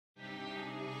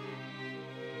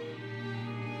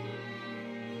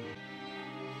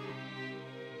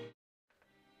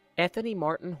Anthony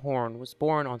Martin Horn was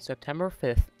born on September 5,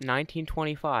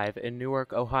 1925 in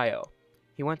Newark, Ohio.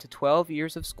 He went to 12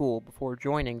 years of school before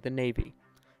joining the Navy.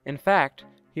 In fact,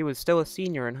 he was still a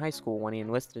senior in high school when he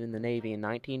enlisted in the Navy in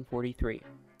 1943.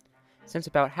 Since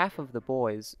about half of the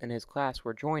boys in his class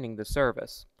were joining the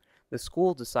service, the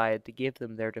school decided to give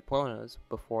them their diplomas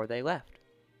before they left.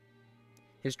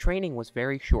 His training was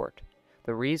very short,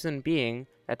 the reason being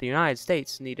that the United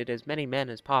States needed as many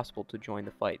men as possible to join the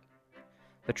fight.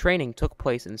 The training took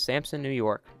place in Sampson, New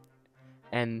York,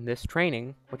 and this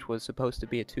training, which was supposed to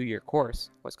be a 2-year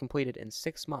course, was completed in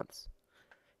 6 months.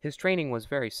 His training was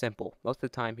very simple. Most of the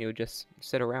time he would just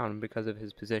sit around because of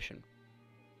his position.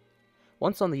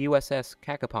 Once on the USS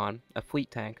Cacapon, a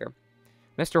fleet tanker,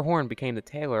 Mr. Horn became the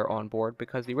tailor on board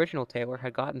because the original tailor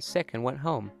had gotten sick and went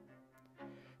home.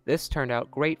 This turned out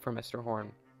great for Mr.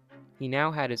 Horn. He now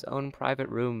had his own private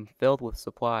room filled with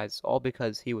supplies, all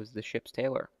because he was the ship's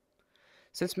tailor.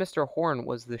 Since Mr. Horn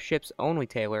was the ship's only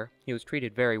tailor, he was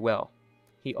treated very well.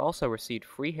 He also received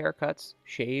free haircuts,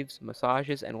 shaves,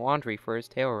 massages, and laundry for his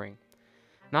tailoring.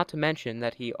 Not to mention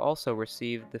that he also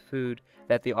received the food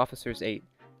that the officers ate.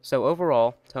 So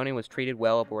overall, Tony was treated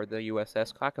well aboard the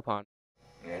USS Cacapon.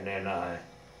 And then I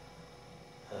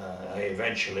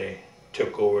eventually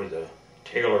took over the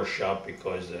tailor shop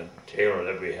because the tailor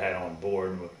that we had on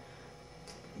board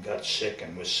got sick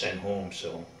and was sent home,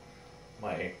 so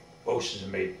my boss's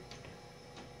mate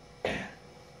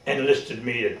enlisted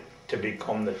me to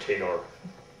become the tailor,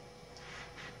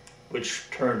 which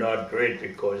turned out great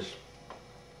because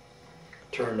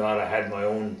it turned out I had my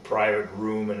own private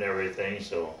room and everything.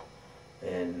 So,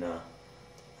 and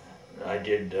I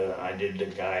did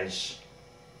the guys'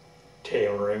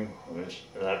 tailoring.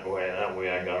 That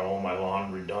way I got all my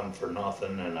laundry done for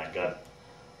nothing, and I got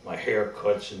my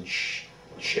haircuts and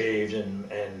shaves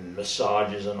and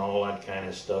massages and all that kind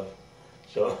of stuff.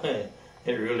 So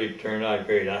it really turned out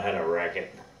great. I had a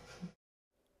racket.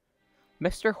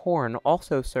 Mr. Horn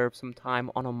also served some time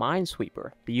on a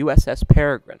minesweeper, the USS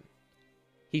Peregrine.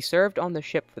 He served on the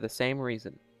ship for the same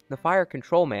reason. The fire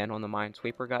control man on the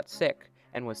minesweeper got sick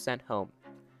and was sent home.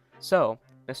 So,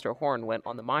 Mr. Horn went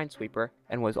on the minesweeper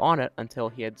and was on it until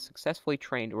he had successfully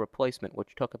trained a replacement,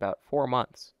 which took about 4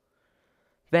 months.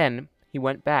 Then, he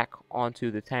went back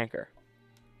onto the tanker.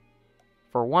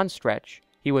 For one stretch,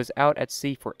 he was out at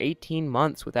sea for 18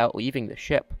 months without leaving the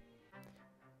ship.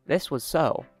 This was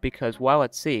so because while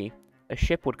at sea, a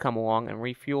ship would come along and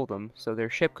refuel them so their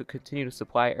ship could continue to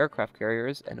supply aircraft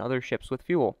carriers and other ships with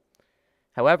fuel.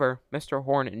 However, Mr.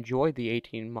 Horn enjoyed the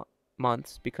 18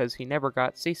 months because he never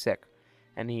got seasick,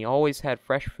 and he always had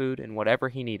fresh food and whatever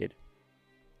he needed.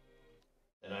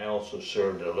 And I also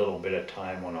served a little bit of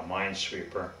time on a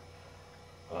minesweeper.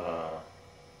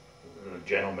 The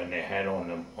gentleman they had on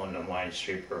the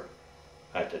minesweeper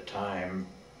at the time,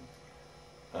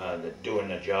 doing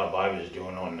the job I was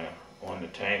doing on the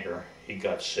tanker, he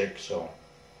got sick, so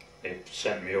they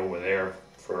sent me over there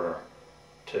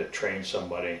to train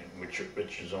somebody, which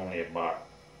is only about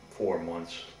 4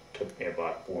 months. Took me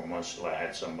about 4 months till I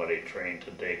had somebody trained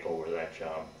to take over that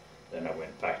job. Then I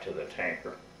went back to the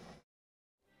tanker.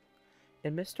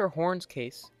 In Mr. Horn's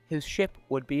case, his ship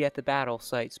would be at the battle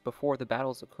sites before the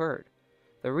battles occurred.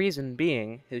 The reason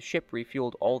being, his ship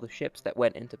refueled all the ships that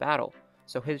went into battle,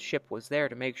 so his ship was there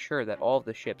to make sure that all of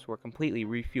the ships were completely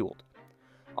refueled.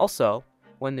 Also,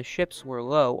 when the ships were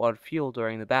low on fuel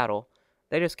during the battle,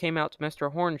 they just came out to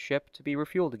Mr. Horn's ship to be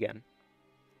refueled again.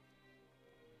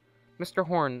 Mr.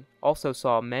 Horn also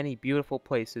saw many beautiful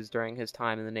places during his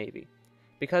time in the Navy.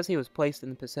 Because he was placed in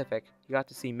the Pacific, he got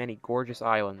to see many gorgeous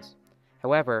islands.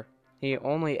 However, he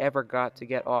only ever got to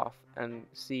get off and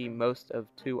see most of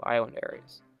 2 island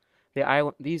areas.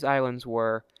 These islands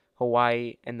were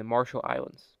Hawaii and the Marshall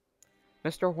Islands.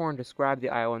 Mr. Horn described the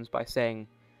islands by saying,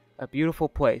 "A beautiful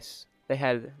place. They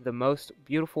had the most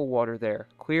beautiful water there,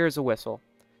 clear as a whistle.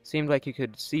 Seemed like you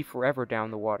could see forever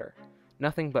down the water.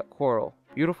 Nothing but coral,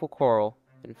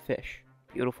 and fish,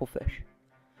 beautiful fish."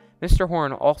 Mr.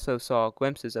 Horn also saw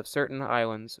glimpses of certain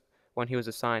islands when he was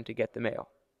assigned to get the mail.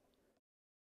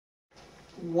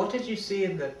 What did you see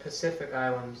in the Pacific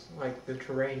Islands, like the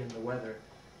terrain and the weather?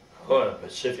 Oh, the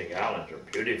Pacific Islands are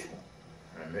beautiful.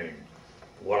 I mean,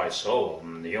 what I saw of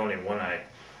them, the only one I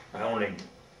only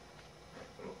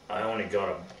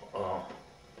got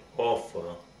off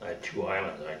at 2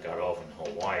 islands. I got off in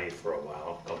Hawaii for a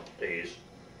while, a couple of days,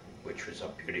 which was a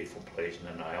beautiful place, and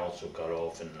then I also got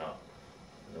off in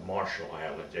the Marshall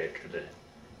Islands after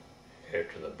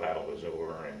the battle was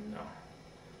over, and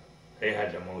they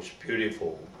had the most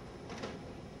beautiful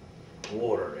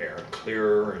water there,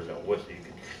 clear as a whistle.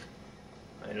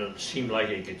 and it seemed like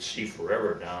you could see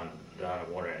forever down at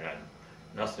water, and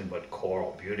nothing but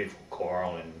coral, beautiful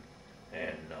coral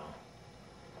and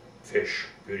fish,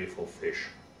 beautiful fish.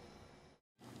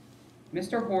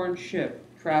 Mr. Horn's ship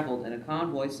traveled in a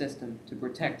convoy system to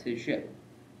protect his ship.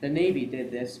 The Navy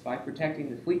did this by protecting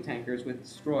the fleet tankers with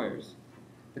destroyers.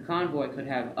 The convoy could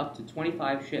have up to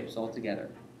 25 ships altogether.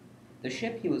 The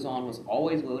ship he was on was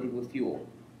always loaded with fuel.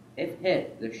 If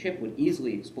hit, the ship would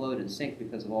easily explode and sink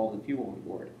because of all the fuel on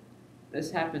board.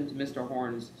 This happened to Mr.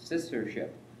 Horn's sister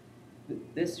ship.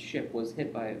 This ship was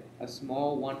hit by a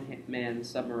small one-man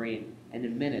submarine, and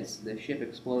in minutes the ship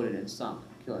exploded and sunk,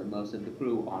 killing most of the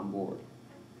crew on board.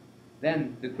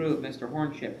 Then the crew of Mr.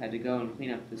 Horn's ship had to go and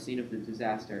clean up the scene of the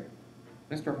disaster.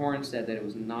 Mr. Horn said that it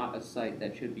was not a sight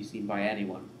that should be seen by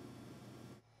anyone.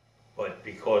 But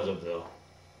because of the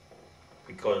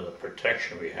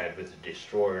protection we had with the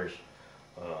destroyers,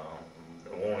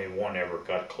 only one ever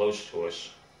got close to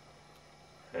us.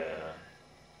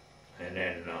 And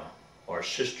then our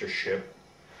sister ship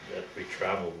that we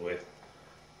traveled with,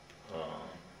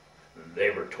 they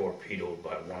were torpedoed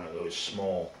by one of those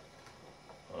small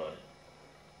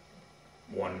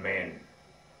one-man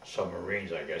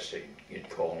submarines, I guess you'd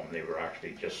call them. They were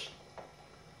actually just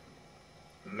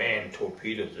man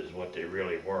torpedoes is what they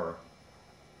really were.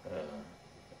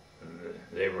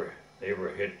 They were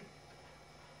hit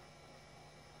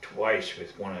twice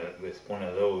with one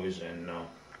of those, and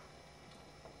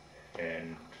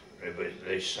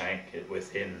they sank it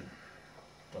within,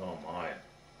 oh my,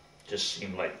 just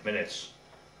seemed like minutes.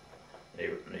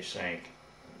 They sank.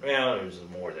 Well, it was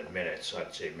more than minutes.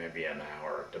 I'd say maybe an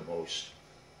hour at the most.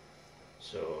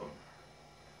 So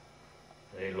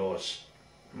they lost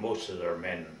most of their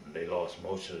men. They lost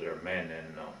most of their men,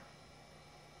 and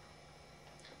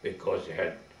because they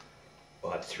had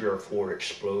about 3 or 4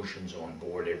 explosions on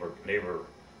board. They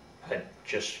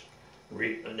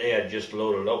had just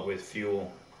loaded up with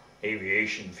fuel,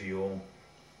 aviation fuel,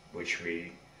 which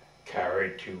we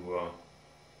carried to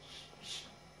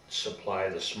supply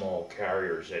the small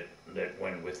carriers that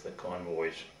went with the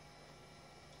convoys,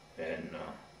 and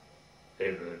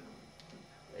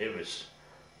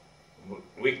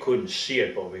we couldn't see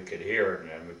it, but we could hear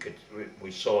it, and we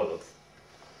saw the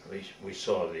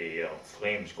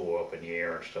flames go up in the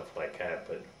air and stuff like that.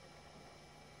 But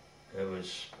it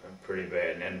was pretty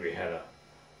bad. And then we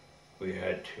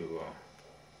had to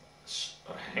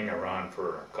hang around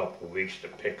for a couple of weeks to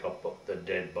pick up the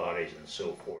dead bodies and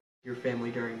so forth. Your family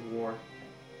during the war?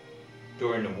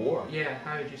 During the war? Yeah,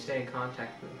 how did you stay in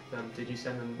contact with them? Did you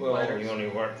send them Well, letters? the only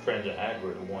friends I had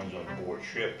were the ones on board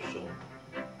ship, so,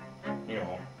 it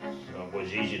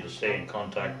was easy to stay in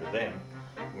contact with them.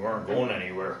 We weren't going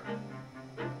anywhere.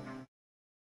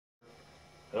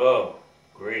 Oh,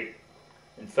 great.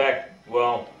 In fact,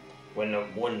 well, when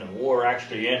the war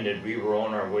actually ended, we were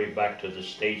on our way back to the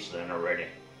States then already,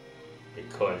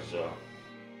 because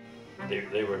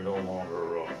they were no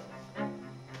longer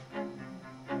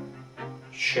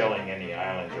shelling any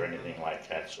islands or anything like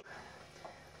that. So.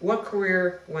 What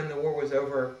career, when the war was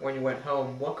over, when you went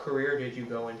home, what career did you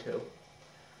go into?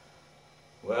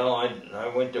 Well, I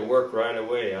went to work right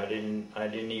away. I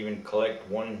didn't even collect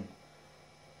one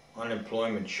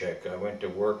unemployment check. I went to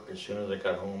work as soon as I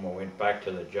got home. I went back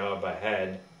to the job I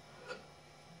had,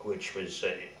 which was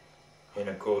in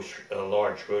a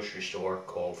large grocery store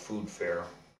called Food Fair.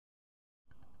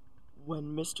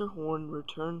 When Mr. Horn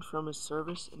returned from his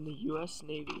service in the U.S.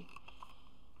 Navy,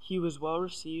 he was well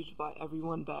received by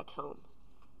everyone back home.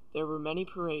 There were many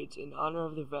parades in honor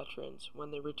of the veterans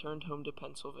when they returned home to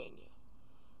Pennsylvania.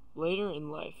 Later in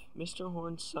life, Mr.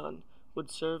 Horn's son would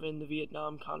serve in the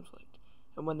Vietnam conflict,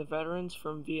 and when the veterans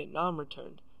from Vietnam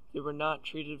returned, they were not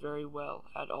treated very well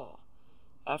at all.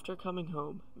 After coming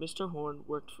home, Mr. Horn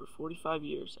worked for 45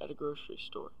 years at a grocery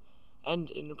store and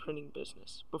in the printing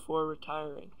business before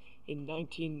retiring in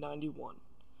 1991.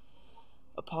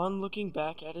 Upon looking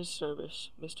back at his service,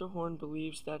 Mr. Horn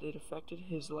believes that it affected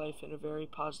his life in a very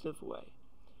positive way.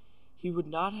 He would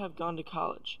not have gone to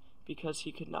college because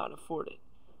he could not afford it.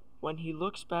 When he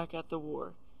looks back at the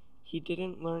war, he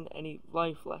didn't learn any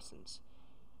life lessons.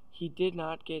 He did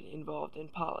not get involved in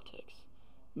politics.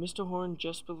 Mr. Horn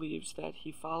just believes that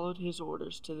he followed his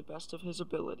orders to the best of his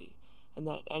ability, and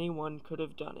that anyone could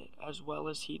have done it as well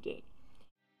as he did.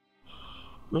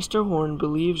 Mr. Horn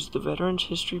believes the Veterans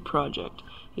History Project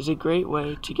is a great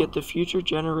way to get the future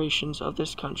generations of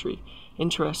this country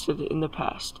interested in the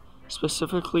past,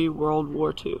 specifically World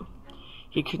War II.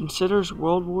 He considers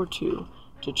World War II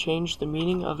to change the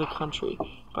meaning of the country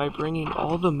by bringing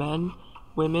all the men,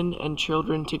 women, and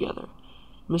children together.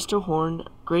 Mr. Horn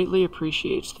greatly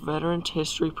appreciates the Veterans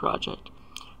History Project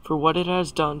for what it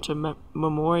has done to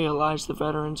memorialize the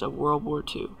veterans of World War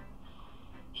II.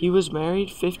 He was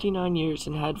married 59 years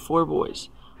and had 4 boys,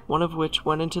 one of which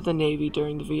went into the Navy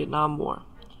during the Vietnam War.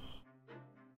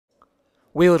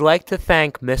 We would like to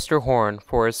thank Mr. Horn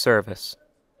for his service.